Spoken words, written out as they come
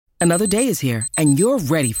Another day is here, and you're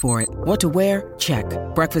ready for it. What to wear? Check.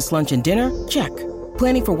 Breakfast, lunch, and dinner? Check.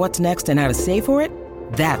 Planning for what's next and how to save for it?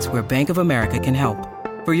 That's where Bank of America can help.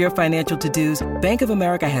 For your financial to-dos, Bank of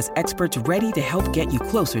America has experts ready to help get you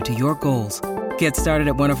closer to your goals. Get started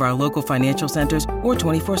at one of our local financial centers or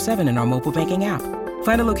 24/7 in our mobile banking app.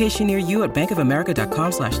 Find a location near you at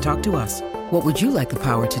bankofamerica.com/talktous. What would you like the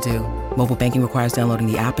power to do? Mobile banking requires downloading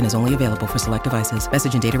the app and is only available for select devices.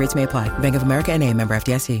 Message and data rates may apply. Bank of America N.A., member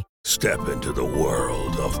FDIC. Step into the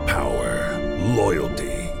world of power,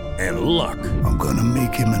 loyalty, and luck. I'm gonna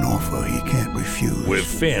make him an offer he can't refuse. With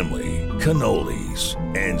family, cannolis,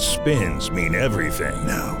 and spins mean everything.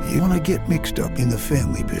 Now, you wanna get mixed up in the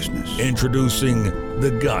family business. Introducing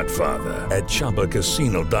The Godfather at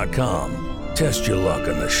ChumbaCasino.com. Test your luck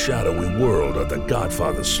in the shadowy world of The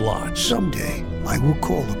Godfather slot. Someday, I will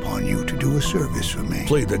call upon you to do a service for me.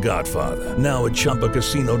 Play The Godfather, now at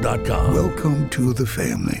ChumbaCasino.com. Welcome to the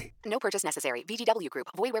family. No purchase necessary. VGW Group.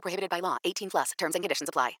 Void where prohibited by law. 18+. Terms and conditions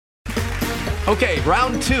apply. Okay,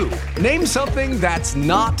 round two. Name something that's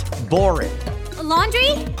not boring. A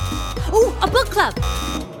laundry? Ooh, a book club.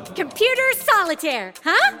 Computer solitaire,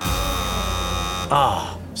 huh?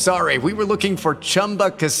 Ah, sorry. We were looking for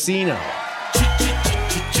Chumba Casino.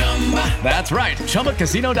 That's right.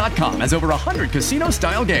 ChumbaCasino.com has over 100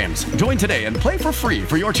 casino-style games. Join today and play for free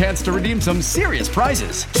for your chance to redeem some serious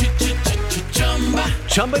prizes.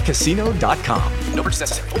 ChumbaCasino.com. No purchase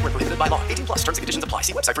necessary. Void where prohibited by law. 18+. Terms and conditions apply.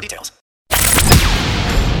 See website for details.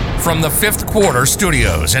 From the Fifth Quarter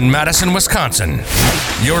Studios in Madison, Wisconsin,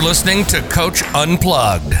 you're listening to Coach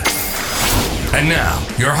Unplugged. And now,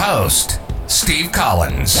 your host, Steve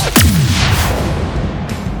Collins.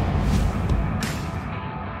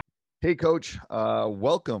 Hey, Coach.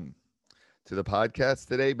 Welcome to the podcast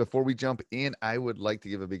today. Before we jump in, I would like to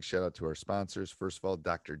give a big shout out to our sponsors. First of all,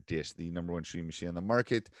 Dr. Dish, the #1 shooting machine on the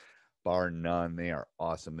market, bar none. They are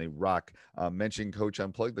awesome. They rock. Mention Coach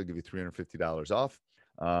Unplugged. They'll give you $350 off.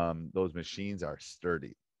 Those machines are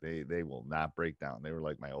sturdy. They will not break down. They were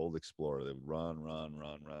like my old Explorer. They would run.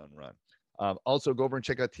 Also, go over and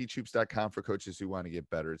check out teachhoops.com for coaches who want to get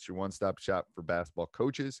better. It's your one-stop shop for basketball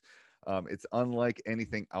coaches. It's unlike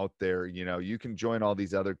anything out there. You know, you can join all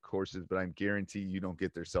these other courses, but I'm guarantee you don't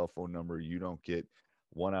get their cell phone number. You don't get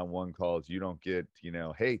one-on-one calls. You don't get,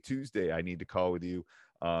 hey, Tuesday, I need to call with you.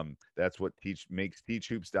 That's what makes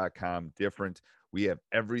teachhoops.com different. We have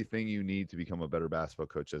everything you need to become a better basketball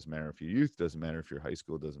coach. Doesn't matter if you're youth, doesn't matter if you're high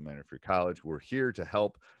school, doesn't matter if you're college. We're here to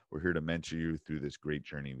help. We're here to mentor you through this great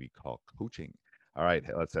journey we call coaching. All right,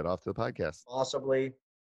 let's head off to the podcast. Possibly,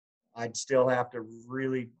 I'd still have to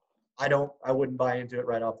really. I wouldn't buy into it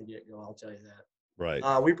right off the get-go. I'll tell you that. Right.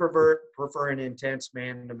 We prefer an intense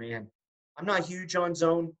man-to-man. I'm not huge on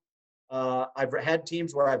zone. I've had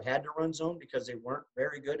teams where I've had to run zone because they weren't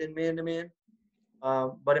very good in man-to-man.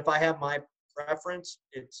 But if I have my preference,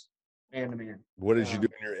 it's man-to-man. What did you do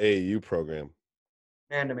in your AAU program?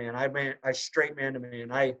 Man-to-man. I straight man-to-man.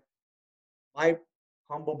 My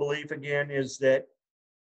humble belief again is that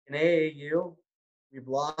in AAU, we've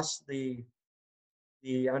lost the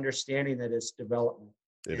understanding that it's development.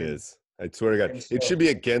 It is. I swear to God, it should be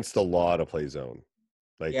against the law to play zone.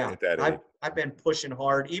 Like at that age. I've been pushing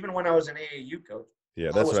hard, even when I was an AAU coach. Yeah,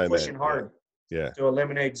 that's what I meant. Pushing hard. Yeah. To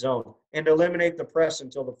eliminate zone and to eliminate the press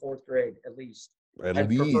until the 4th grade, at least. At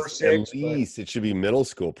least it should be middle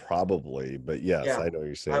school, probably. But yes, I know what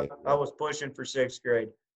you're saying. I was pushing for 6th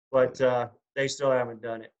grade, but they still haven't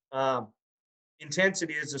done it.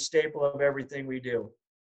 Intensity is a staple of everything we do.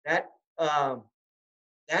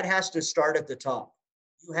 That has to start at the top.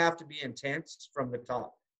 You have to be intense from the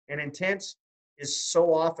top. And intense is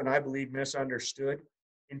so often, I believe, misunderstood.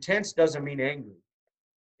 Intense doesn't mean angry.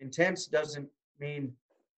 Intense doesn't mean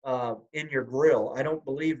in your grill. I don't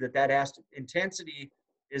believe that has to. Intensity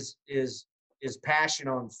is passion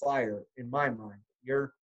on fire in my mind.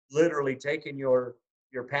 You're literally taking your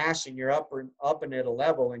passion, you're up and at a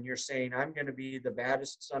level, and you're saying, I'm going to be the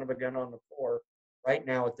baddest son of a gun on the floor right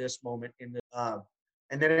now at this moment in the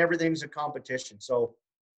and then everything's a competition. So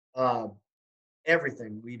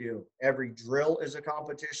everything we do, every drill is a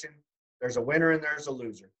competition. There's a winner and there's a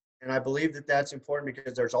loser. And I believe that that's important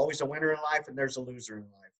because there's always a winner in life and there's a loser in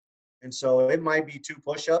life. And so it might be 2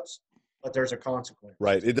 push-ups, but there's a consequence.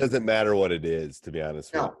 Right. It doesn't matter what it is, to be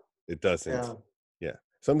honest with you. It doesn't. Yeah.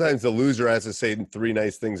 Sometimes the loser has to say 3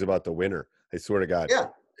 nice things about the winner. I swear to God. Yeah.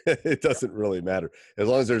 It doesn't really matter. As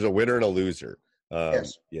long as there's a winner and a loser.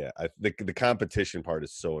 Yes. Yeah. The competition part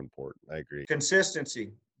is so important. I agree.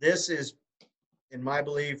 Consistency. This is, in my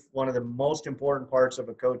belief, one of the most important parts of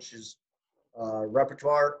a coach's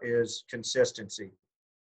repertoire is consistency.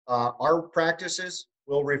 Our practices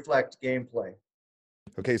will reflect gameplay.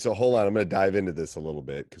 Okay, so hold on. I'm going to dive into this a little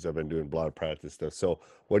bit because I've been doing a lot of practice stuff. So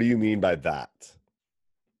what do you mean by that?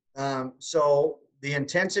 So the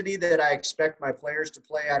intensity that I expect my players to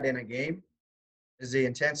play at in a game is the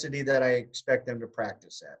intensity that I expect them to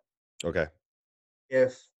practice at. Okay.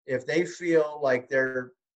 If they feel like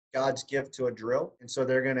they're God's gift to a drill, and so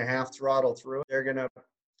they're going to half throttle through, they're going to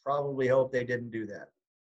probably hope they didn't do that.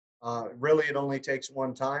 Really, it only takes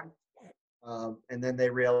one time. And then they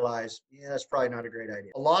realize, yeah, that's probably not a great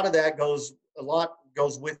idea. A lot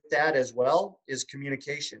goes with that as well is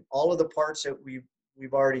communication. All of the parts that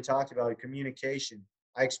we've already talked about, communication.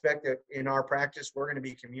 I expect that in our practice, we're going to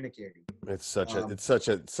be communicating. It's such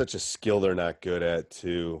a skill they're not good at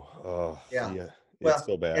too. Oh, yeah. It's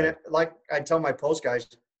so bad. And like I tell my post guys,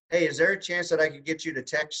 hey, is there a chance that I could get you to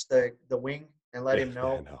text the wing and let him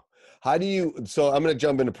know? Yeah, how do you, so I'm going to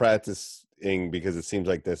jump into practicing because it seems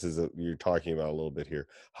like this is you're talking about a little bit here.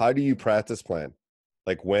 How do you practice plan?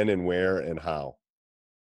 Like when and where and how?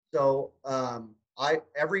 So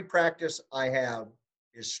every practice I have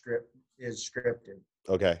is scripted.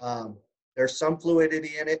 Okay. There's some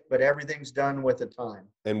fluidity in it, but everything's done with a time.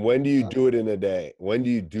 And when do you do it in a day? When do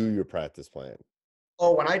you do your practice plan?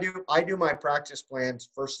 Oh, when I do my practice plans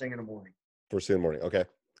first thing in the morning. First thing in the morning. Okay.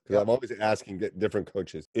 Because I'm always asking different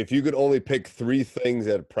coaches. If you could only pick 3 things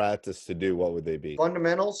at practice to do, what would they be?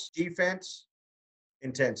 Fundamentals, defense,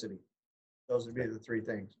 intensity. Those would be the 3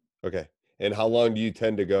 things. Okay. And how long do you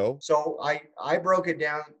tend to go? So I broke it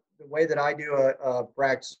down the way that I do a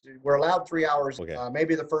practice. We're allowed 3 hours. Okay.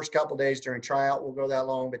 Maybe the first couple of days during tryout we'll go that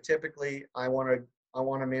long, but typically I want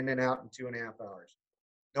them in and out in 2.5 hours.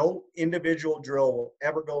 No individual drill will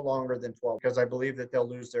ever go longer than 12 because I believe that they'll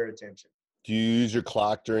lose their attention. Do you use your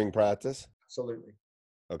clock during practice? Absolutely.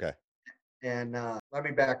 Okay. And let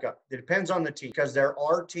me back up. It depends on the team because there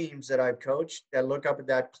are teams that I've coached that look up at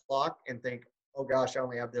that clock and think, oh gosh, I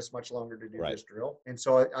only have this much longer to do this drill. And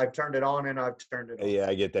so I've turned it on and I've turned it off. Yeah,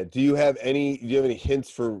 I get that. Do you have any hints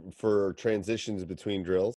for transitions between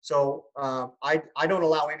drills? So I don't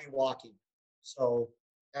allow any walking. So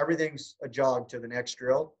everything's a jog to the next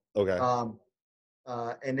drill. Okay.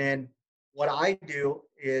 And then what I do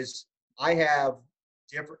is I have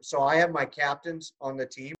my captains on the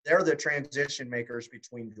team. They're the transition makers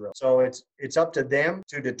between drills. So it's up to them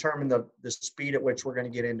to determine the speed at which we're going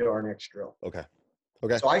to get into our next drill. Okay.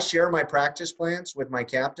 So I share my practice plans with my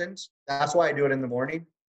captains. That's why I do it in the morning,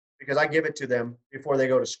 because I give it to them before they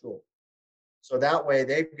go to school. So that way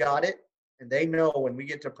they've got it and they know when we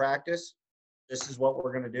get to practice, this is what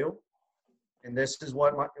we're going to do. And this is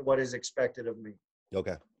what is expected of me.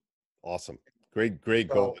 Okay. Awesome. Great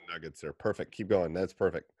golden nuggets there. Perfect. Keep going. That's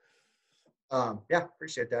perfect. Yeah,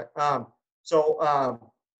 appreciate that.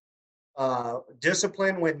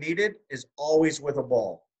 Discipline when needed is always with a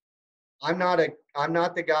ball. I'm not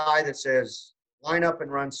the guy that says line up and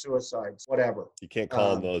run suicides, whatever. You can't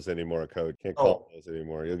call them those anymore, coach. Can't call them those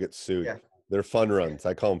anymore. You'll get sued. Yeah. They're fun runs.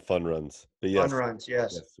 I call them fun runs. But yes, fun runs,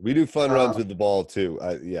 yes. We do fun runs with the ball too.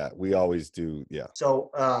 We always do. Yeah.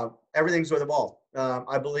 So everything's with the ball.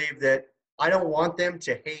 I believe that I don't want them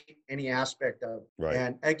to hate any aspect of it. Right.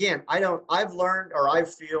 And again, I've learned, or I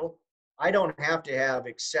feel I don't have to have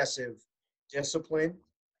excessive discipline.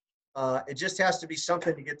 It just has to be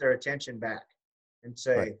something to get their attention back and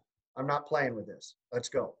say, right, I'm not playing with this. Let's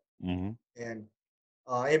go. Mm-hmm. And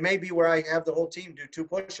it may be where I have the whole team do 2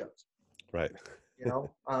 push-ups. Right.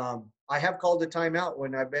 I have called a timeout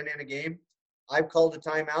when I've been in a game. I've called a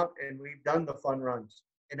timeout and we've done the fun runs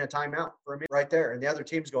in a timeout for a minute right there. And the other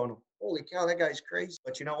team's going, holy cow, that guy's crazy.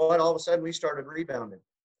 But you know what? All of a sudden we started rebounding.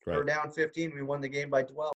 Right. We're down 15. We won the game by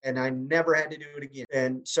 12. And I never had to do it again.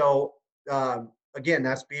 And so, again,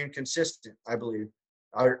 that's being consistent, I believe.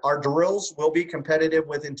 Our drills will be competitive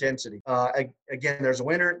with intensity. Again, there's a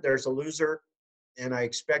winner, there's a loser, and I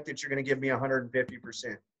expect that you're going to give me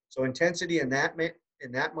 150%. So intensity in that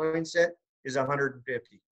mindset is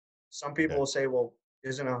 150. Some people will say, well,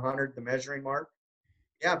 isn't 100 the measuring mark?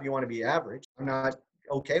 Yeah, if you want to be average. I'm not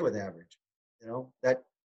okay with average.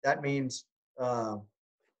 That means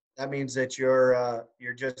that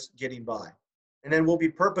you're just getting by. And then we'll be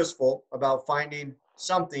purposeful about finding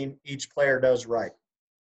something each player does right.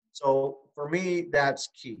 So for me, that's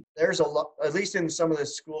key. There's a lot, at least in some of the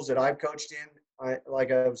schools that I've coached in,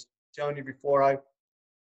 like I was telling you before, I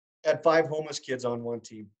had 5 homeless kids on one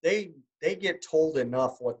team. They get told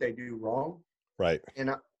enough what they do wrong. Right.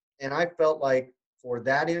 And I felt like for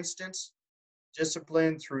that instance,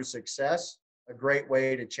 discipline through success, a great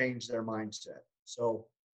way to change their mindset. So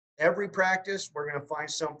every practice, we're going to find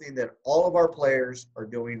something that all of our players are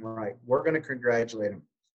doing right. We're going to congratulate them.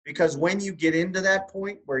 Because when you get into that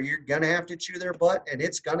point where you're going to have to chew their butt, and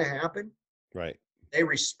it's going to happen, Right. they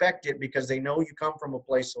respect it because they know you come from a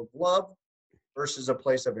place of love versus a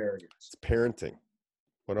place of arrogance. It's parenting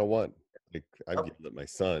 101. Like, I've Yep. yelled at my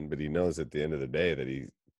son, but he knows at the end of the day that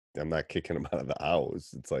I'm not kicking him out of the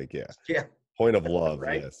house. It's like, yeah, Yeah. point of love.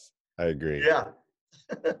 Right? Yes, I agree. Yeah.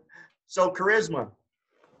 So charisma,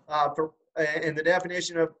 and the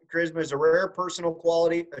definition of charisma is a rare personal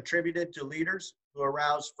quality attributed to leaders who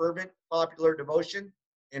arouse fervent popular devotion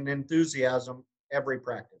and enthusiasm every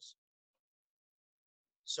practice.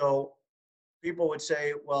 So people would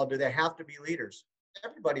say, well, do they have to be leaders?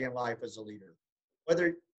 Everybody in life is a leader.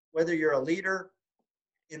 Whether you're a leader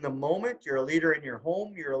in the moment, you're a leader in your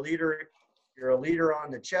home, you're a leader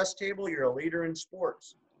on the chess table, you're a leader in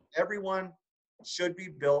sports. Everyone should be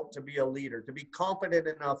built to be a leader, to be competent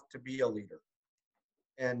enough to be a leader.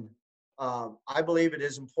 And I believe it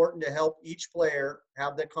is important to help each player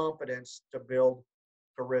have the confidence to build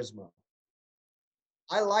charisma.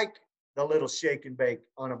 I like the little shake and bake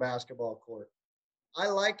on a basketball court. I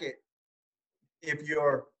like it if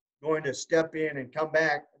you're going to step in and come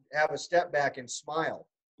back, have a step back and smile.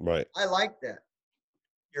 Right. I like that.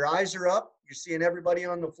 Your eyes are up, you're seeing everybody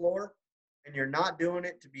on the floor, and you're not doing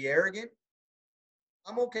it to be arrogant.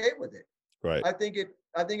 I'm okay with it. Right. I think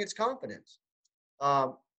it's confidence.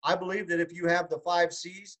 I believe that if you have the 5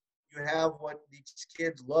 C's, you have what these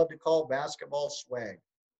kids love to call basketball swag.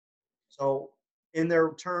 So in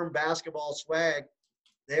their term basketball swag,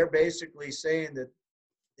 they're basically saying that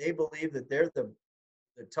they believe that they're the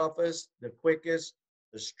toughest, the quickest,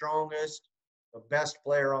 the strongest, the best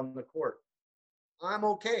player on the court. I'm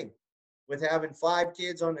okay with having 5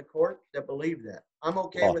 kids on the court that believe that. I'm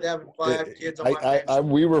okay with having 5 kids on my bench.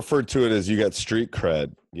 We refer to it as you got street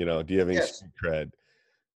cred. You know, do you have any Yes. street cred?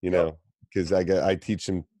 You know, because I teach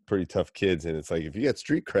some pretty tough kids, and it's like, if you got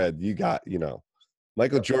street cred, you got, you know,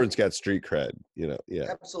 Michael Jordan's got street cred. You know, yeah.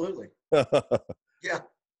 Absolutely. Yeah,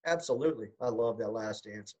 absolutely. I love that last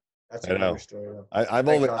answer. That's I know. another story. Though.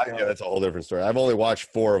 Yeah, that's a whole different story. I've only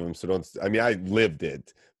watched 4 of them, so I lived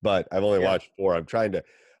it, but I've only watched 4. I'm trying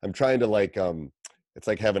to like, it's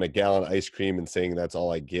like having a gallon of ice cream and saying that's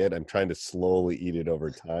all I get. I'm trying to slowly eat it over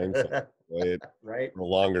time, so I enjoy it Right. for a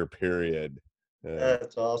longer period.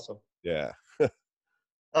 That's awesome. Yeah.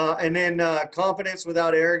 And then confidence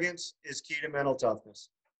without arrogance is key to mental toughness.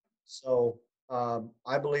 So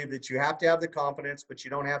I believe that you have to have the confidence, but you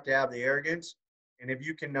don't have to have the arrogance. And if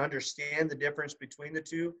you can understand the difference between the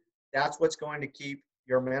two, that's what's going to keep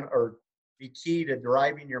your be key to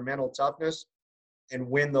driving your mental toughness and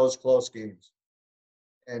win those close games.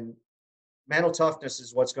 And mental toughness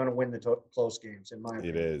is what's going to win the close games, in my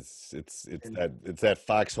opinion. It is. It's that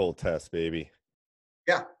foxhole test, baby.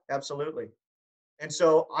 Yeah, absolutely. And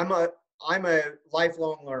so I'm a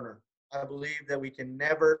lifelong learner. I believe that we can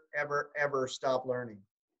never, ever, ever stop learning.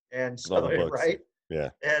 And so, right? Yeah.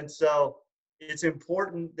 And so it's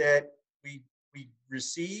important that we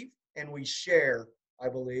receive and we share, I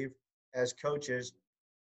believe, as coaches,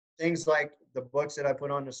 things like the books that I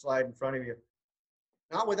put on the slide in front of you,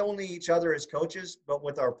 not with only each other as coaches, but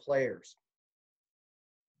with our players.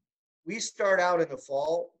 We start out in the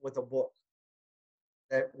fall with a book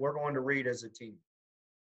that we're going to read as a team.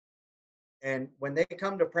 And when they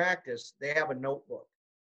come to practice, they have a notebook.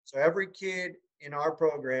 So every kid in our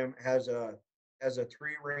program has a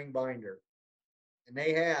 3-ring binder. And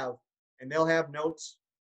they'll have notes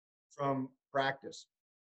from practice.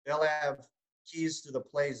 They'll have keys to the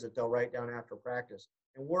plays that they'll write down after practice.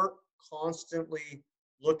 And we're constantly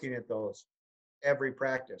looking at those every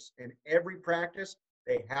practice. And every practice,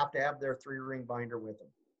 they have to have their 3-ring binder with them.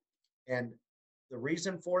 And the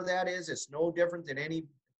reason for that is it's no different than any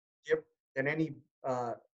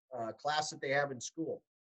class that they have in school.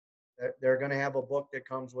 They're going to have a book that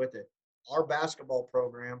comes with it. Our basketball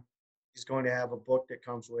program is going to have a book that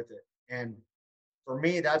comes with it. And for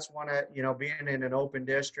me, that's one of, being in an open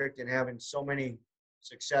district and having so many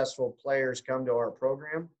successful players come to our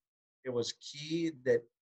program, it was key that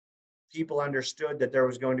people understood that there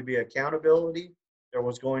was going to be accountability, there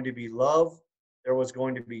was going to be love, there was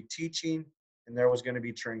going to be teaching, and there was going to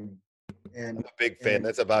be training. And I'm a big fan.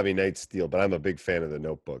 That's a Bobby Knight steal, but I'm a big fan of the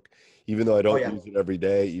notebook. Even though I don't use it every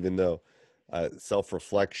day, even though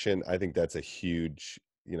self-reflection, I think that's a huge,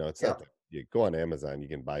 it's not that you go on Amazon, you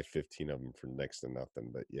can buy 15 of them for next to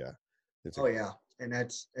nothing, but yeah.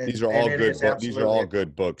 And these are all good books. These are all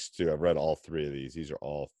good books too. I've read all 3 of these. These are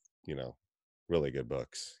all, really good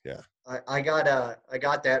books. Yeah. I got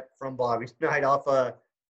that from Bobby Knight off what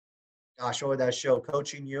was that show,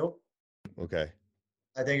 Coaching You? Okay.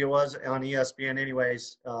 I think it was on ESPN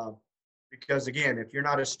anyways. because again, if you're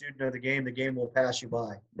not a student of the game will pass you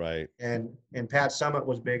by. Right. And Pat Summit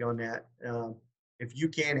was big on that. If you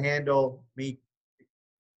can't handle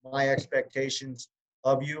my expectations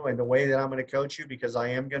of you and the way that I'm going to coach you, because I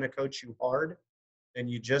am going to coach you hard, then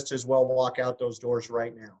you just as well walk out those doors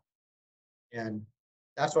right now. And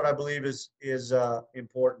that's what I believe is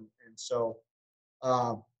important. And so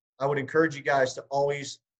I would encourage you guys to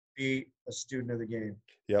always be a student of the game.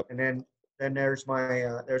 Yep. And then there's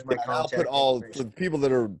my contact. I'll put all for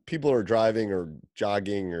the people are driving or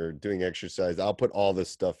jogging or doing exercise. I'll put all this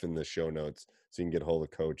stuff in the show notes so you can get hold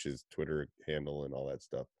of Coach's Twitter handle and all that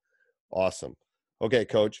stuff. Awesome. Okay,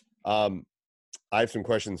 Coach. I have some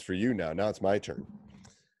questions for you now. Now it's my turn.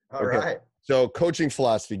 All right. So coaching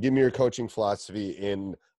philosophy. Give me your coaching philosophy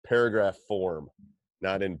in paragraph form,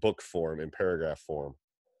 not in book form, in paragraph form.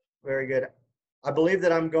 Very good. I believe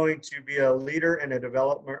that I'm going to be a leader and a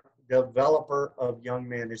developer of young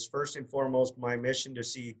men. It's first and foremost my mission to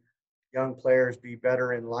see young players be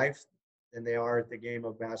better in life than they are at the game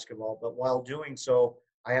of basketball. But while doing so,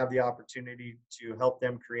 I have the opportunity to help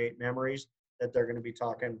them create memories that they're going to be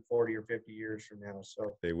talking 40 or 50 years from now.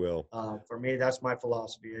 So they will. For me, that's my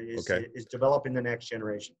philosophy is developing the next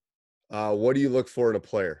generation. What do you look for in a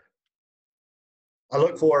player? I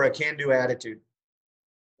look for a can-do attitude.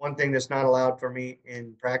 One thing that's not allowed for me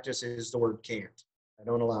in practice is the word can't. I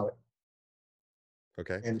don't allow it.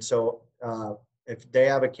 Okay. And so if they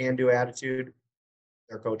have a can-do attitude,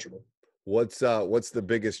 they're coachable. What's the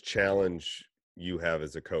biggest challenge you have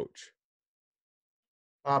as a coach?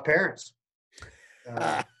 Parents.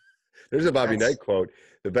 There's a Bobby Knight quote.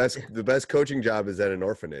 The best coaching job is at an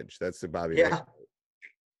orphanage. That's the Bobby Knight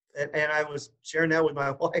quote. And I was sharing that with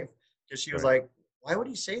my wife because she was like, why would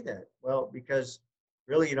he say that? Well, because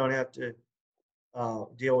really you don't have to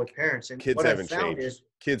deal with parents. And kids haven't changed.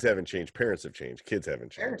 Kids haven't changed. Parents have changed. Kids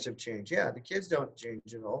haven't changed. Parents have changed. Yeah, the kids don't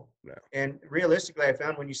change at all. No. And realistically, I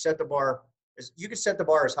found when you set the bar, you can set the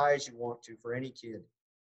bar as high as you want to for any kid.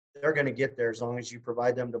 They're going to get there as long as you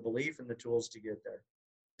provide them the belief and the tools to get there.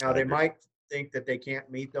 Now, they might think that they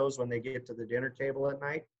can't meet those when they get to the dinner table at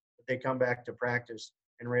night, but they come back to practice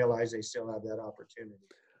and realize they still have that opportunity.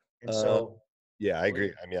 And so, yeah, I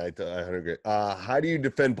agree. I mean, I 100 agree. How do you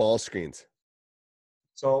defend ball screens?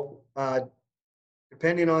 So,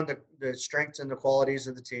 depending on the strengths and the qualities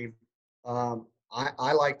of the team,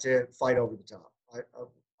 I like to fight over the top.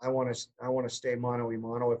 I want to stay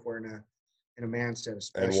mano-a-mano if we're in a man set,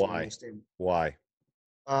 especially. And why?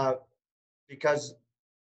 Why? Because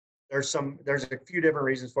there's a few different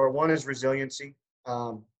reasons for it. One is resiliency,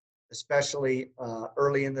 especially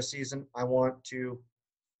early in the season. I want to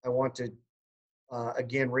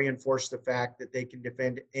again reinforce the fact that they can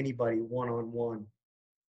defend anybody one-on-one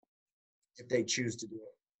if they choose to do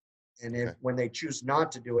it, and when they choose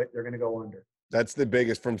not to do it, they're going to go under. That's the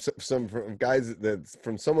biggest from guys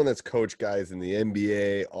from someone that's coached guys in the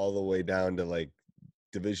NBA all the way down to like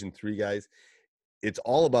Division III guys. It's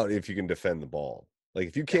all about if you can defend the ball. Like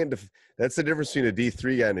if you can't, that's the difference between a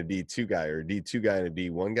D3 guy and a D2 guy, or a D2 guy and a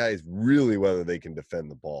D1 guy, is really whether they can defend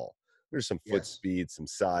the ball. There's some foot speed, some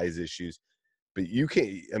size issues, but you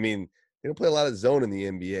can't. I mean, they don't play a lot of zone in the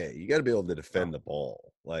NBA. You got to be able to defend the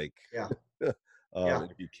ball. Like, if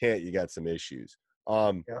you can't, you got some issues.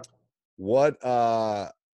 What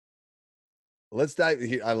let's dive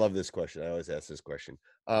here. I love this question. I always ask this question.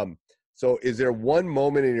 So is there one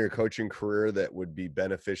moment in your coaching career that would be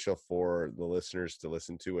beneficial for the listeners to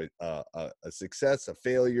listen to, a success, a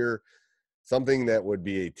failure, something that would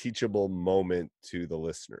be a teachable moment to the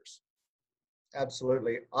listeners?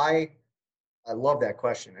 Absolutely. I love that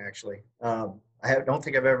question, actually. I don't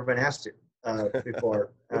think I've ever been asked it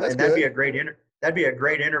before. Well, and that'd be a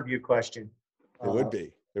great interview question. It would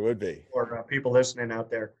be. It would be. For people listening out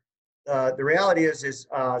there. The reality is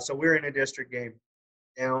so we're in a district game,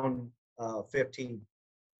 down 15,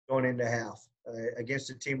 going into half, against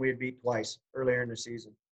a team we had beat twice earlier in the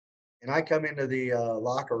season. And I come into the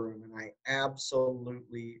locker room and I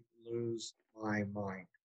absolutely lose my mind.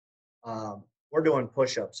 We're doing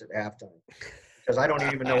push-ups at halftime because I don't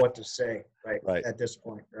even know what to say right at this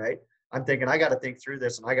point, right? I'm thinking I got to think through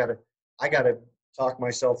this, and I got to talk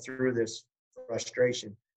myself through this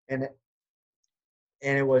frustration. And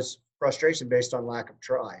it was frustration based on lack of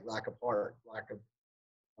try, lack of heart, lack of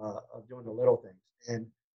doing the little things.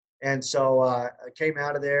 And so I came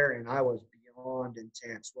out of there and I was beyond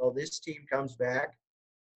intense. Well, this team comes back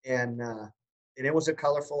and it was a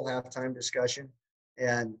colorful halftime discussion.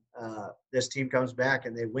 And this team comes back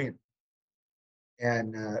and they win.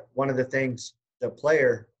 And one of the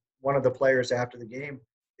players after the game,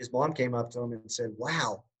 his mom came up to him and said,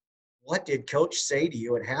 "Wow, what did coach say to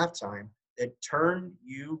you at halftime that turned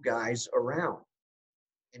you guys around?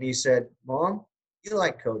 And he said, Mom, you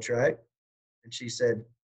like Coach, right? And she said,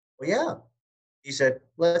 well, yeah. He said,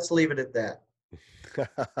 let's leave it at that.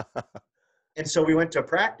 And so we went to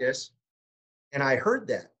practice, and I heard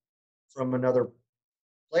that from another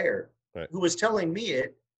player who was telling me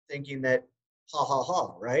it, thinking that, ha, ha,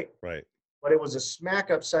 ha, right? Right. But it was a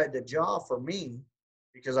smack upside the jaw for me,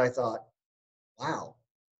 because I thought, wow,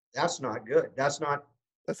 that's not good. That's not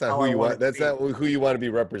who you want. That's not who you want to be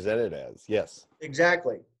represented as. Yes.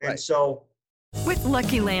 Exactly. And so with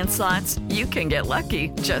Lucky Land Slots, you can get lucky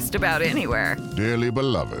just about anywhere. Dearly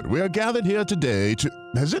beloved, we are gathered here today to...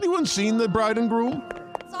 Has anyone seen the bride and groom?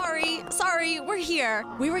 Sorry, we're here.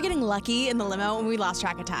 We were getting lucky in the limo and we lost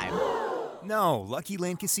track of time. No, Lucky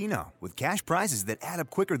Land Casino, with cash prizes that add up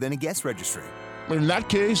quicker than a guest registry. In that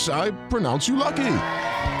case, I pronounce you lucky.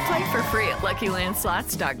 Play for free at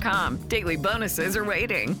LuckyLandSlots.com. Daily bonuses are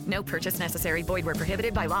waiting. No purchase necessary. Void where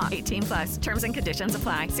prohibited by law. 18+. Terms and conditions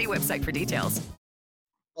apply. See website for details.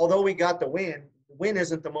 Although we got the win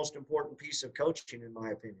isn't the most important piece of coaching, in my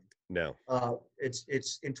opinion. No.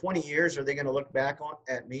 It's in 20 years, are they going to look back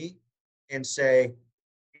at me and say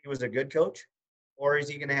he was a good coach? Or is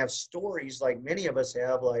he going to have stories like many of us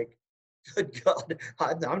have, like, good God,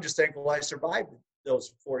 I'm just thankful I survived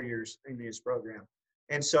those 4 years in this program.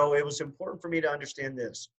 And so it was important for me to understand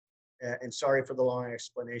this. And sorry for the long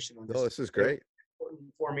explanation on this. No, this is great. It's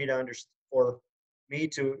important for me to understand, for me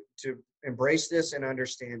to embrace this and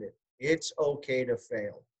understand it. It's okay to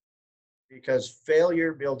fail, because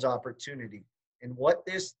failure builds opportunity. And what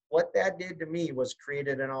that did to me was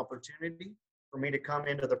created an opportunity for me to come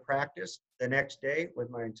into the practice the next day with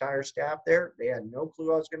my entire staff there. They had no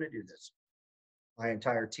clue I was going to do this. My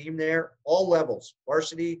entire team there, all levels,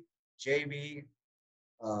 varsity, JV,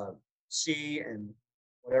 C, and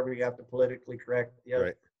whatever you have to politically correct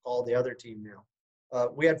call the other team now.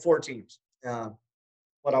 We had 4 teams.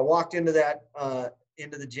 But I walked into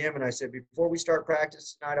the gym and I said, before we start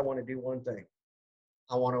practice tonight, I want to do one thing.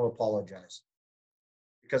 I want to apologize,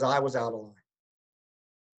 because I was out of line.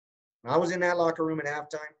 When I was in that locker room at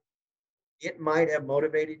halftime, it might have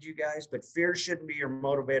motivated you guys, but fear shouldn't be your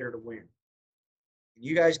motivator to win. And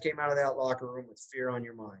you guys came out of that locker room with fear on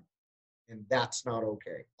your mind, and that's not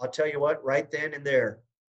okay. I'll tell you what, right then and there,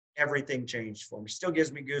 everything changed for me. Still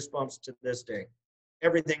gives me goosebumps to this day.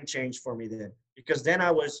 Everything changed for me then, because then I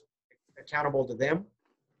was accountable to them.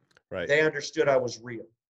 Right. They understood I was real.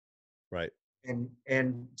 Right.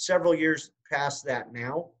 And several years past that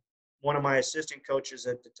now, one of my assistant coaches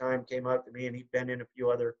at the time came up to me, and he'd been in a few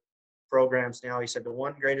other programs now. He said, the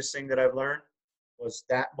one greatest thing that I've learned was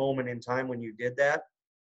that moment in time when you did that,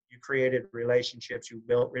 you created relationships, you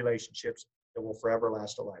built relationships that will forever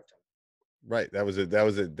last a lifetime. Right. That was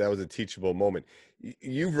a teachable moment.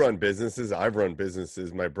 You've run businesses. I've run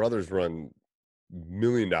businesses. My brother's run $1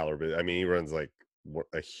 million business. I mean, he runs like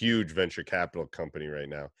a huge venture capital company right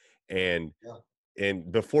now. And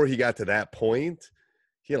before he got to that point,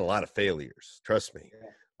 he had a lot of failures. Trust me. Yeah.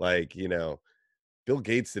 Like, Bill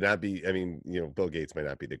Gates did not be, Bill Gates might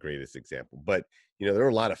not be the greatest example, but there were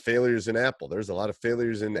a lot of failures in Apple. There's a lot of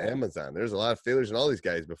failures in Amazon. There's a lot of failures in all these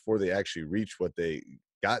guys before they actually reach what they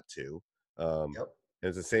got to. And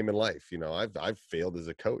it's the same in life. I've failed as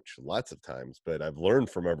a coach lots of times, but I've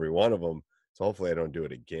learned from every one of them. So hopefully I don't do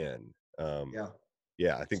it again.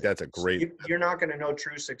 I think that's a great. You're not going to know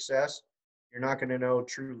true success. You're not going to know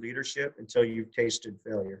true leadership until you've tasted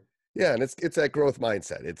failure. Yeah, and it's that growth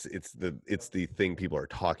mindset. It's the thing people are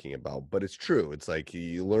talking about, but it's true. It's like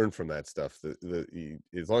you learn from that stuff.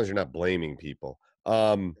 As long as you're not blaming people.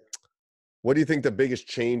 What do you think the biggest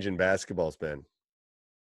change in basketball has been?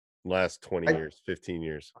 Last 20 years, 15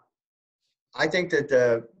 years? I think that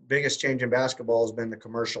the biggest change in basketball has been the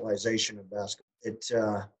commercialization of basketball.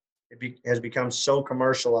 It has become so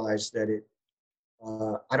commercialized that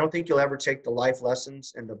I don't think you'll ever take the life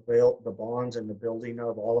lessons and the bonds and the building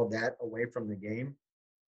of all of that away from the game.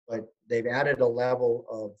 But they've added a level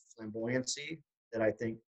of flamboyancy that I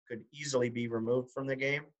think could easily be removed from the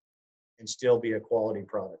game and still be a quality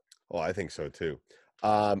product. Oh, I think so too.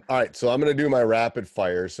 All right, so I'm going to do my rapid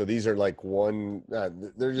fire. So these are like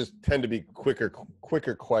they're just tend to be quicker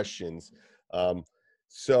questions. Hold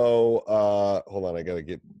on,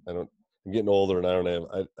 I'm getting older and I don't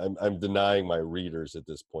have, I'm denying my readers at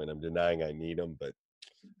this point. I'm denying I need them, but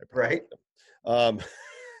right. For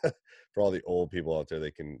all the old people out there, they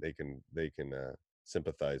can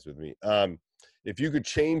sympathize with me. If you could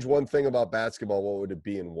change one thing about basketball, what would it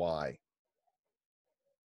be and why?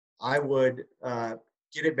 I would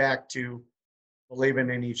get it back to believing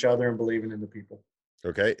in each other and believing in the people.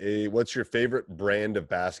 Okay. What's your favorite brand of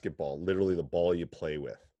basketball? Literally the ball you play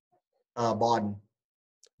with. Bodden.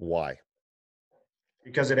 Why?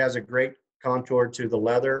 Because it has a great contour to the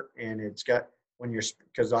leather, and it's got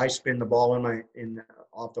because I spin the ball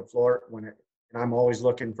off the floor and I'm always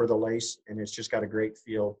looking for the lace, and it's just got a great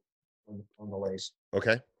feel on the lace.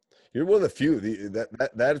 Okay. You're one of the few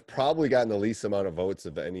that's probably gotten the least amount of votes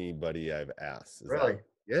of anybody I've asked. Really?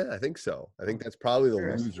 Yeah, I think so. I think that's probably the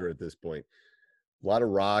loser at this point. A lot of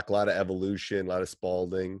Rock, a lot of Evolution, a lot of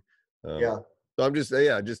Spalding. Yeah. So I'm just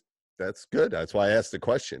that's good. That's why I asked the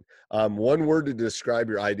question. One word to describe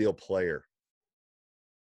your ideal player.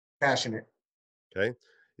 Passionate. Okay.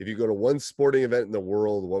 If you go to one sporting event in the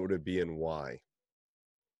world, what would it be and why?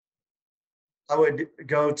 I would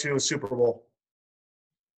go to a Super Bowl.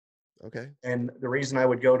 Okay. And the reason I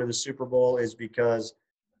would go to the Super Bowl is because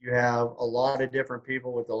you have a lot of different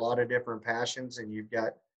people with a lot of different passions, and you've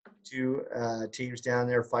got two teams down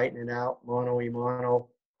there fighting it out, mano a mano,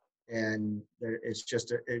 and it's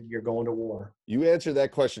just you're going to war. You answered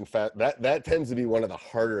that question fast. That tends to be one of the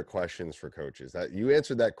harder questions for coaches. That you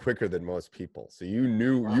answered that quicker than most people, so you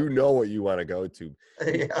know what you want to go to.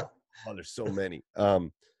 Yeah. Oh, there's so many. Do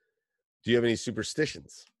you have any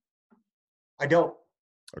superstitions? I don't.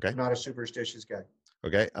 Okay. I'm not a superstitious guy.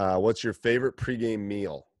 Okay. What's your favorite pregame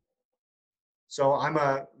meal? So I'm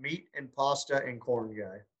a meat and pasta and corn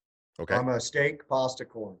guy. Okay. I'm a steak, pasta,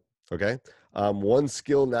 corn. Okay. One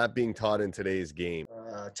skill not being taught in today's game.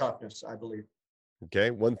 Toughness, I believe.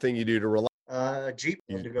 Okay. One thing you do to relax. Jeep.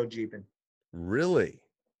 To go jeeping. Really?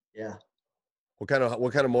 Yeah. What kind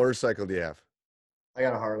of motorcycle do you have? I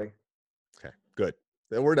got a Harley. Okay. Good.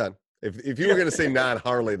 Then we're done. If you were going to say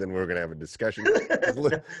non-Harley, then we're going to have a discussion.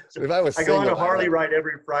 If I was I go on a Harley ride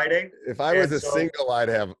every Friday. If I was single,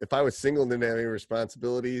 if I was single and didn't have any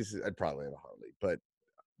responsibilities, I'd probably have a Harley. But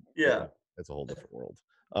yeah, that's a whole different world.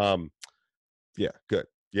 Yeah, good.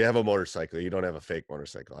 You have a motorcycle. You don't have a fake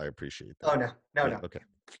motorcycle. I appreciate that. Oh no. Yeah, okay.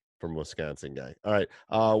 From Wisconsin guy. All right.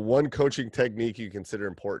 One coaching technique you consider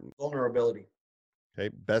important. Vulnerability. Okay.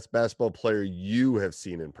 Best basketball player you have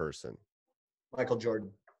seen in person. Michael Jordan.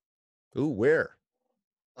 Ooh, where?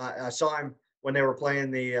 I saw him when they were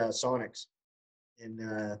playing the Sonics in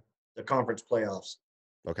the conference playoffs.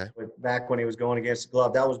 Okay. Back when he was going against the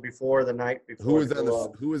Glove. That was before the night before. Who was on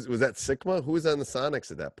was that Sigma? Who was on the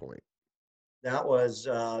Sonics at that point? That was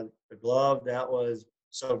the Glove. That was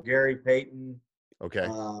Gary Payton. Okay.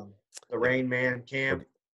 The Rain Man Camp.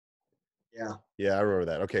 Yeah. Yeah, I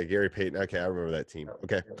remember that. Okay, Gary Payton. Okay, I remember that team.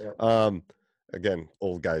 Okay. Again,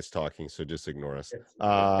 old guys talking, so just ignore us.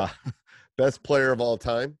 Best player of all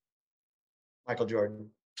time? Michael Jordan.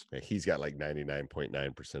 He's got like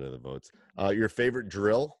 99.9% of the votes. Your favorite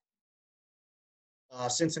drill?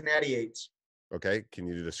 Cincinnati Eights. Okay, can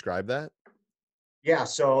you describe that? Yeah,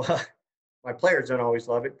 so my players don't always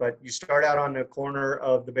love it, but you start out on the corner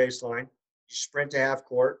of the baseline, you sprint to half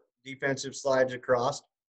court, defensive slides across,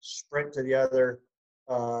 sprint to the other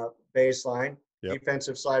baseline,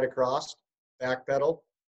 defensive slide across, back pedal,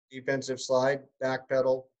 defensive slide, back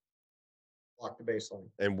pedal, block the baseline.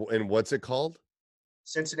 And what's it called?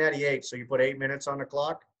 Cincinnati 8. So you put 8 minutes on the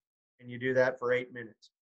clock, and you do that for 8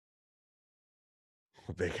 minutes.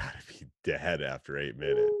 They got to be dead after 8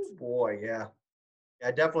 minutes. Ooh, boy, yeah. Yeah,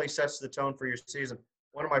 it definitely sets the tone for your season.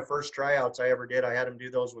 One of my first tryouts I ever did, I had them do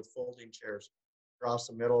those with folding chairs across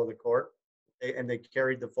the middle of the court. They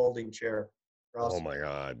carried the folding chair across. Oh, my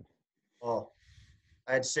God. Oh,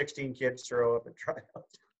 I had 16 kids throw up at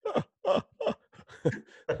tryouts.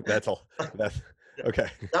 That's all. That's okay.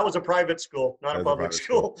 That was a private school, not a public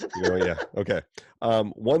school. Yeah. Okay.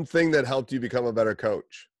 One thing that helped you become a better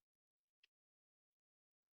coach?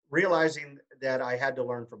 Realizing that I had to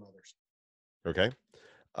learn from others. Okay.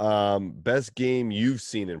 Best game you've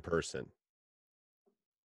seen in person?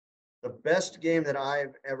 The best game that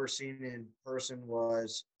I've ever seen in person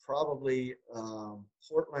was probably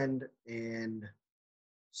Portland and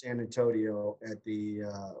San Antonio at the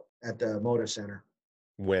Moda Center.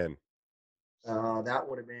 When? That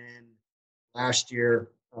would have been last year.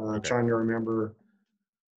 Trying to remember.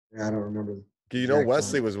 I don't remember. You know,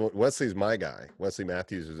 Wesley's my guy. Wesley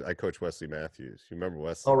Matthews. I coach Wesley Matthews. You remember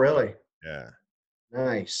Wesley? Oh, really? Yeah.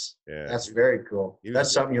 Nice. Yeah. That's very cool.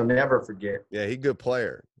 That's something you'll never forget. Yeah, he's a good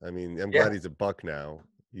player. I mean, I'm glad he's a Buck now.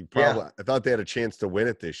 I thought they had a chance to win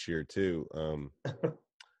it this year too.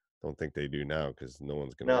 Don't think they do now because no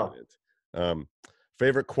one's gonna win it.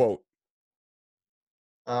 Favorite quote?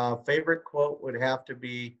 Favorite quote would have to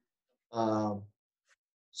be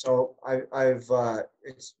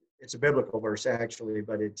it's a biblical verse actually,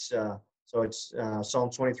 but it's Psalm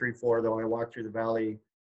 23:4. Though I walk through the valley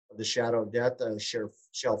of the shadow of death,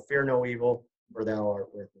 shall fear no evil, for thou art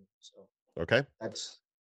with me. So Okay. that's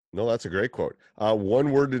a great quote.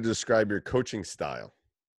 One word to describe your coaching style.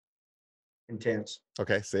 intense.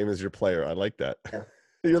 Okay. Same as your player. I like that. Yeah.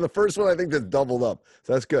 You're the first one I think that's doubled up.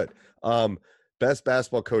 So that's good. Best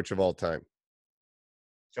basketball coach of all time.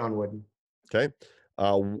 John Wooden. Okay.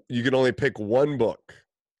 You can only pick one book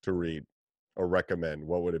to read or recommend.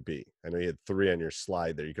 What would it be? I know you had 3 on your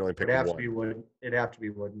slide there. You can only pick It'd have one. to be Wooden. It'd have to be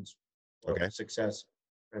Wooden's. Okay. Success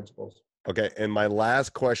Principles. Okay. And my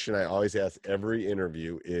last question I always ask every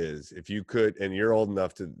interview is, if you could, and you're old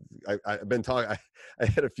enough to, I've been talking, I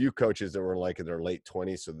had a few coaches that were like in their late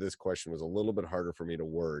 20s. So this question was a little bit harder for me to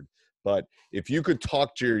word. But if you could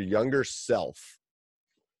talk to your younger self,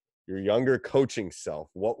 your younger coaching self,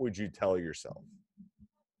 what would you tell yourself?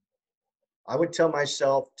 I would tell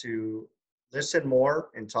myself to listen more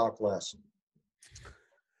and talk less.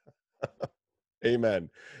 Amen.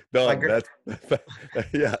 Done. That's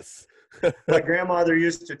yes. My grandmother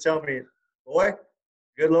used to tell me, boy,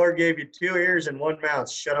 good Lord gave you 2 ears and 1 mouth.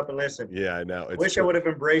 Shut up and listen. Yeah, I know. Wish I would have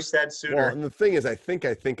embraced that sooner. Well, and the thing is, I think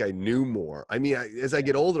I knew more. I mean, as I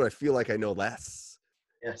get older, I feel like I know less.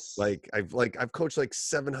 Yes. Like I've coached like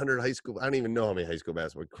 700 high school. I don't even know how many high school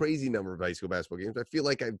basketball. Crazy number of high school basketball games. I feel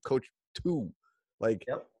like I've coached 2. Like,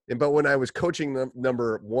 yep. But when I was coaching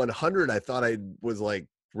number 100, I thought I was like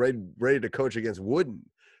ready to coach against Wooden.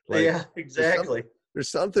 Like, yeah, exactly. There's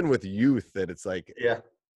something with youth that it's like,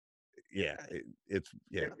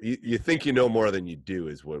 you think you know more than you do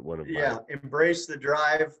is what one of my. Embrace the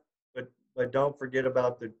drive, but don't forget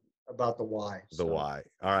about the why. The why.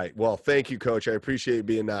 All right. Well, thank you, Coach. I appreciate you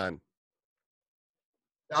being on.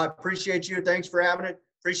 I appreciate you. Thanks for having it.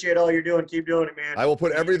 Appreciate all you're doing. Keep doing it, man. I will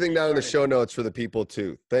put everything down in the show notes for the people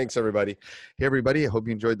too. Thanks, everybody. Hey, everybody. I hope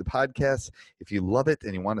you enjoyed the podcast. If you love it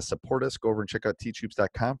and you want to support us, go over and check out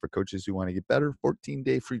teachhoops.com for coaches who want to get better.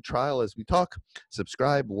 14-day free trial as we talk.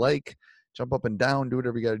 Subscribe, like, jump up and down, do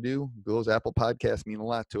whatever you got to do. Those Apple Podcasts mean a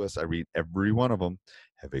lot to us. I read every one of them.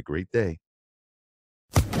 Have a great day.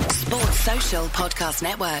 Sports Social Podcast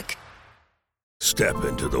Network. Step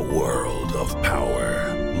into the world of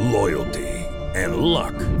power, loyalty, and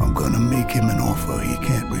luck. I'm going to make him an offer he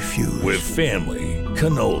can't refuse. With family,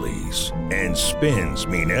 cannolis, and spins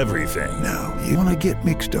mean everything. Now, you want to get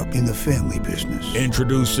mixed up in the family business.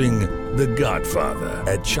 Introducing The Godfather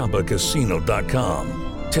at ChumbaCasino.com.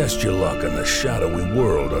 Test your luck in the shadowy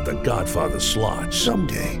world of The Godfather slot.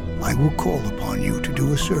 Someday, I will call upon you to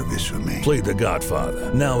do a service for me. Play The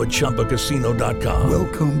Godfather now at ChumbaCasino.com.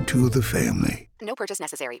 Welcome to the family. No purchase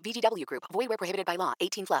necessary. VGW Group. Void where prohibited by law.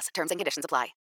 18+. Terms and conditions apply.